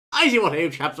I see what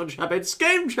old chaps on Chapin,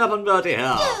 Scone Chap and Bertie here.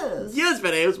 Yes. Yes,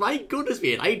 fellows, my goodness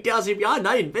me, I dare say we are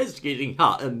now investigating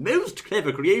a most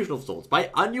clever creation of sorts by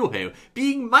Unyuho,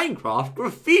 being Minecraft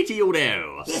graffiti, you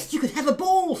know. Yes, you could have a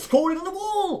ball scrawling on the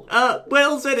wall.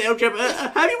 Well said, old chap.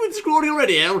 Have you been scrawling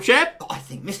already, old chap? I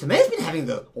think Mr. Mayor's been having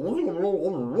a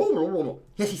go.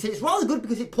 Yes, he said it's rather good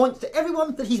because it points to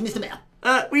everyone that he's Mr. Mayor.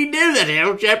 We know that,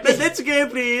 old chap. Let's go,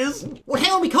 please. Well,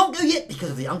 hang on, we can't go yet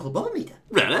because of the Uncle Bob meter.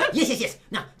 Really? Yes.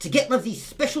 Now, to get one of these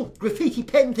special graffiti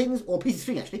pen things, or pieces of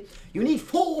string actually, you need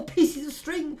 4 pieces of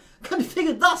string,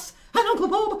 configured thus, and Uncle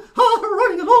Bob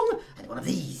running along, and one of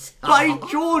these. By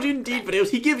George, indeed,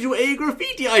 fellows, he gives you a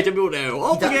graffiti item, you know.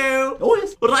 Off we go. Oh,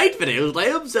 yes. Right, fellows, I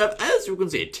observe, as you can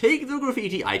see, take the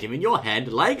graffiti item in your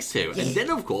hand like so, Yes. and then,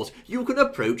 of course, you can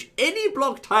approach any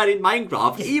block tile in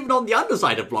Minecraft, Yes. even on the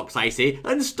underside of blocks, I say,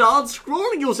 and start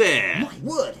scrolling, you say. My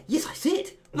word, yes, I see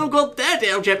it. Look at that,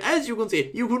 old chap. As you can see,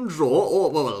 you can draw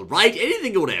or, well, write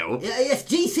anything, you know. Yes,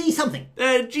 GC something.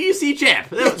 GC chap.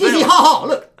 Yes, GC ha-ha,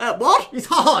 look. What? It's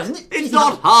ha-ha, isn't it? It's GC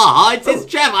not ha-ha, it says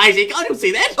chap, Isaac. Can't you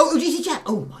see that? Oh, GC chat.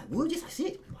 Oh, my word, yes, I see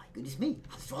it. My goodness me.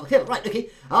 That's rather clever. Right, okay.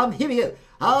 Here we go.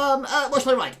 What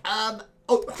shall I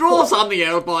write? Draw something,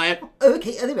 old boy.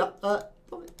 Okay, there we are.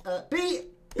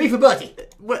 B for Bertie.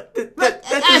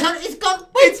 It's gone.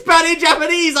 It's bad in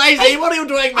Japanese, Isaac. What are you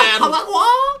doing, man?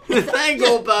 Thank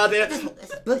you, Bertie.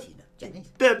 That's Bertie, no, Japanese.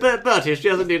 Bertish,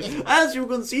 yes indeed. As you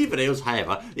can see, videos,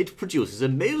 however, it produces a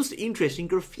most interesting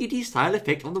graffiti-style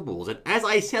effect on the walls, and as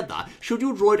I said that, should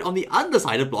you draw it on the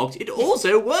underside of blocks, it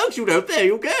also works, you know. There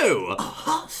you go.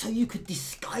 Aha, so you could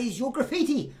disguise your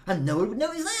graffiti, and no one would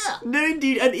know it's there. No,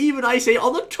 indeed, and even, I say,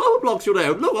 on the top of blocks, you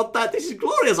know. Look at that, this is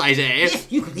glorious, I say. Yes,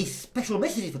 you could leave special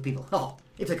messages for people. Oh,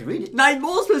 if they could read it. Now,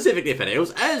 more specifically,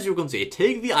 fellows, as you can see,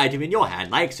 take the item in your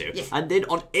hand like so, Yes. and then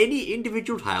on any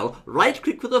individual tile,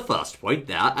 right-click for the first point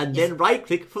there, and then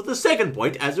right-click for the second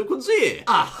point, as you can see.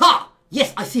 Aha!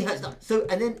 Yes, I see how it's done. So,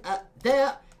 and then,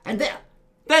 there, and there.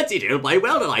 That's it, old boy.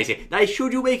 Well done, I say. Now,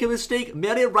 should you make a mistake,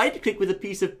 merely right-click with a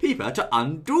piece of paper to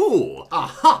undo.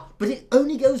 Aha! But it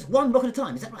only goes 1 block at a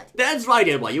time, is that right? That's right,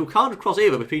 old boy. You can't cross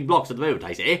over between blocks at the moment,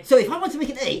 I say. So if I want to make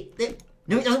an A, then,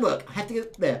 no, it doesn't work. I have to go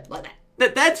there, like that.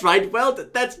 That's right. Well,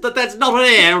 that's not an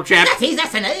A, old chap. That is,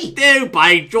 that's an A. Oh,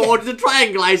 by George, it's a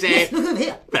triangle, I say. Yes, look over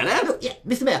here. Better? Look, yeah,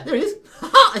 Mr. Mayor, there it is.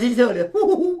 Ha! I did it earlier.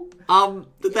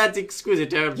 That's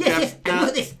exquisite, old chap. Yes, and look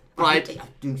at this. Right. I'm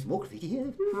doing some more graffiti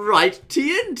here. Right,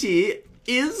 TNT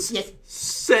is Yes.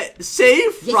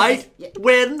 safe, Yes, right? yes,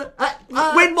 When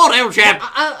when what, old chap?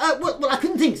 Well, I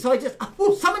couldn't think, so I just...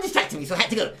 someone distracted me, so I had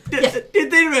to go.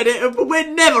 Did they read it?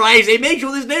 Whenever, I say. Make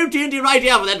sure there's no TNT right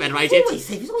here for that matter, right?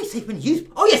 It's always safe when used...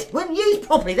 Oh, yes, when used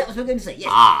properly, that was what I was going to say. Yes,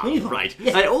 Ah, when used properly. right.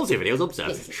 Yes. I also, videos observe,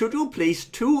 Yes. should you place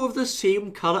 2 of the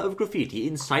same colour of graffiti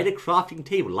inside a crafting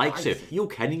table like so, see. you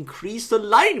can increase the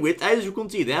line width, as you can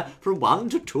see there, from 1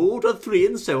 to 2 to 3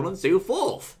 and so on and so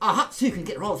forth. Aha, so you can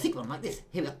get a rather thick one like this.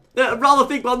 Here we are. Rather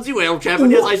thick ones you will, chap,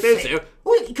 and yes, I suppose so.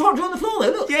 Oh, you can't draw on the floor,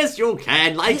 though, look. Yes, you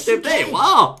can, like Yes, so. you There can. you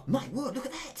are. My word, look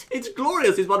at that. It's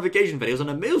glorious, these modification videos, and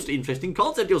a most interesting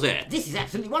concept, you'll say. This is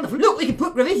absolutely wonderful. Look, we can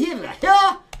put graffiti everywhere.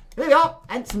 Here, there we are,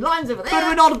 and some lines over there. But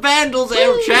we're not vandals,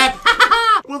 old chap.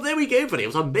 Well, there we go,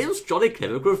 videos. A most jolly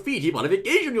clever graffiti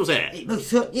modification, you'll say. It most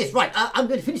certainly is. Right, I'm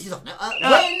going to finish this off now.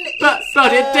 But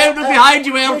don't look behind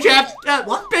you, old chap.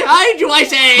 What? Behind you, I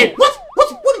say.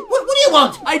 What do you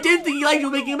want? I don't think he likes you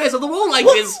making a mess of the wall like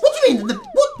What this. do you mean?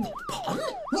 Pardon?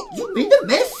 What, you mean the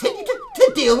mayor sent you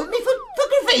to deal with me for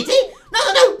graffiti? No,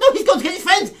 he's gone to get his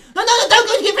friends. No, don't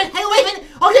go to get friends. Hang away, man.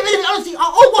 I'll get rid of it, honestly.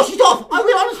 I'll wash it off. I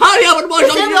will, honestly. Hurry up and wash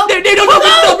Yes, on. no. No,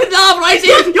 stop it, lava, I see.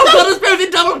 You've got us both in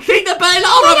trouble. Clean the bay,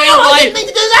 lava, I didn't mean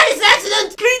to do that. It's an accident.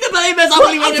 Clean the bay, mess up.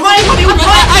 I'm trying.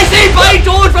 I say, by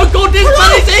George, for goodness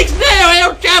bloody sakes, there,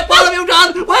 old chap. What have you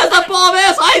done? Where's the bomb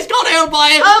ass ice got, old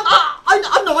boy?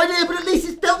 I've no idea, but at least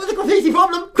it's dealt with the graffiti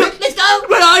problem. Quick, let's go.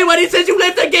 Where are you when he says you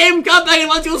left the game? Come back and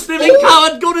once you sniveling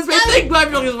coward. Goodness me, think about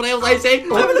it, what else I say. I'm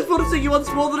looking forward to seeing you once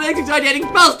more the next exciting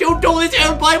bust. You do this,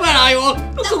 old boy. Where are you?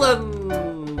 Until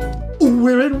then.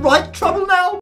 We're in right trouble now.